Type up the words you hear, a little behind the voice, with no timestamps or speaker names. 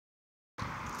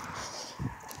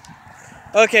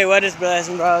Okay, what is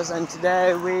Blessing Bros? And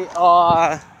today we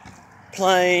are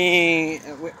playing.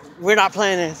 We're not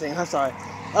playing anything. I'm sorry.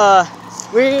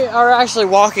 We are actually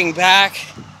walking back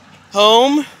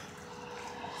home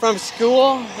from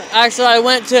school. Actually, I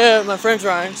went to my friend's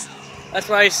Ryan's. That's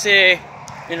why you see,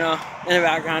 in the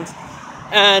background.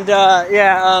 And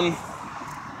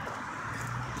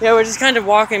we're just kind of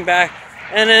walking back,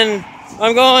 and then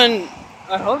I'm going.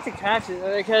 I hope to catch it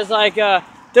because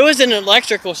there was an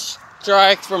electrical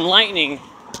strike from lightning.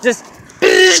 Just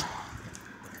it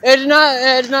did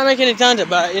not make any thunder,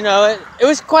 but it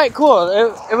was quite cool.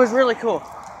 It was really cool,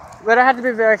 but I had to be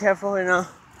very careful,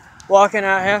 walking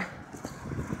out here.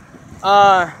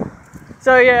 I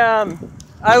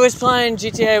was playing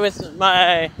GTA with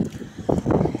my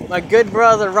good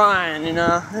brother Ryan.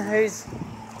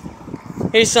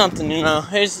 He's something.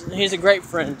 He's a great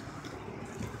friend.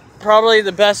 Probably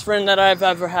the best friend that I've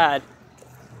ever had.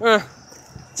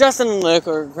 Justin and Luke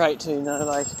are great too,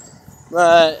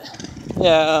 but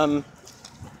yeah,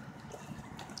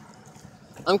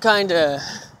 I'm kind of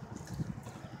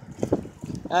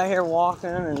out here walking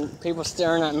and people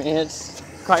staring at me. It's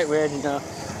quite weird,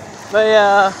 But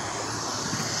yeah,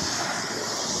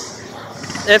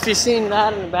 if you've seen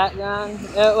that in the background,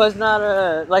 it was not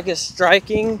a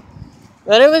striking,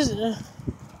 but it was.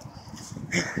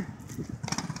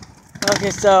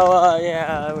 Okay, so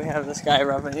we have this guy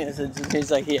rubbing his.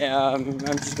 He's like, I'm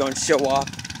just going to show off.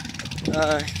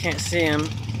 Can't see him,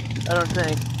 I don't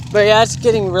think. But yeah, it's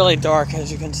getting really dark,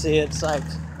 as you can see. It's like,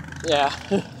 yeah,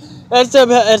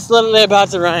 it's literally about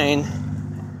to rain.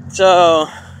 So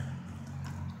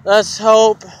let's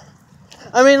hope.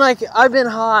 I mean, I've been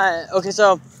hot. Okay,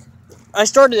 so I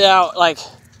started out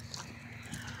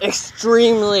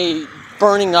extremely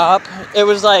burning up. It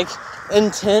was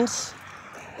intense.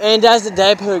 And as the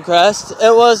day progressed,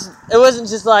 it wasn't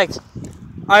just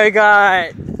I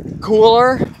got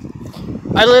cooler.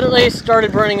 I literally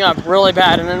started burning up really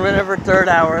bad, and then whenever third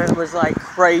hour, it was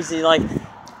crazy.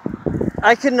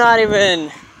 I could not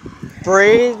even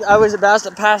breathe. I was about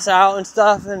to pass out and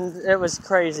stuff, and it was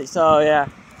crazy. So yeah,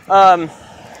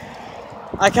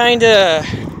 I kind of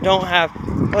don't have.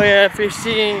 Oh yeah, if you're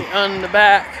seeing on the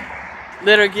back,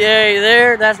 little gay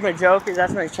there, that's my Joker.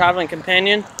 That's my traveling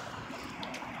companion.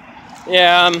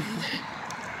 Yeah,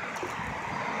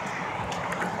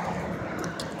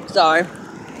 sorry.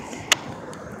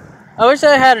 I wish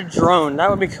I had a drone.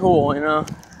 That would be cool, Hold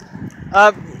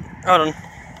on.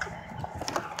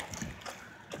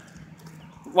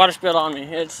 Water spilled on me.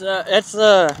 It's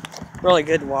really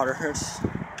good water. It's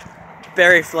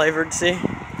berry flavored. See,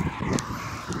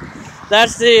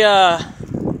 that's the.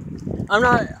 I'm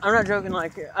not joking. I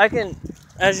can,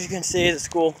 as you can see, the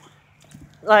school.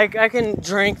 I can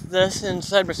drink this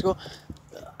inside my school.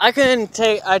 I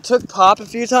took pop a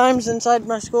few times inside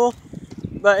my school,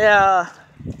 but yeah,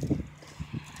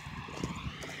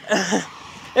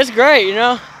 it's great,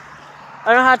 I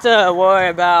don't have to worry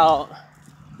about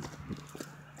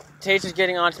teachers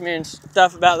getting onto me and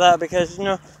stuff about that because, it's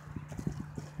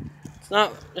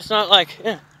not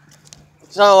yeah.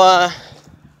 So,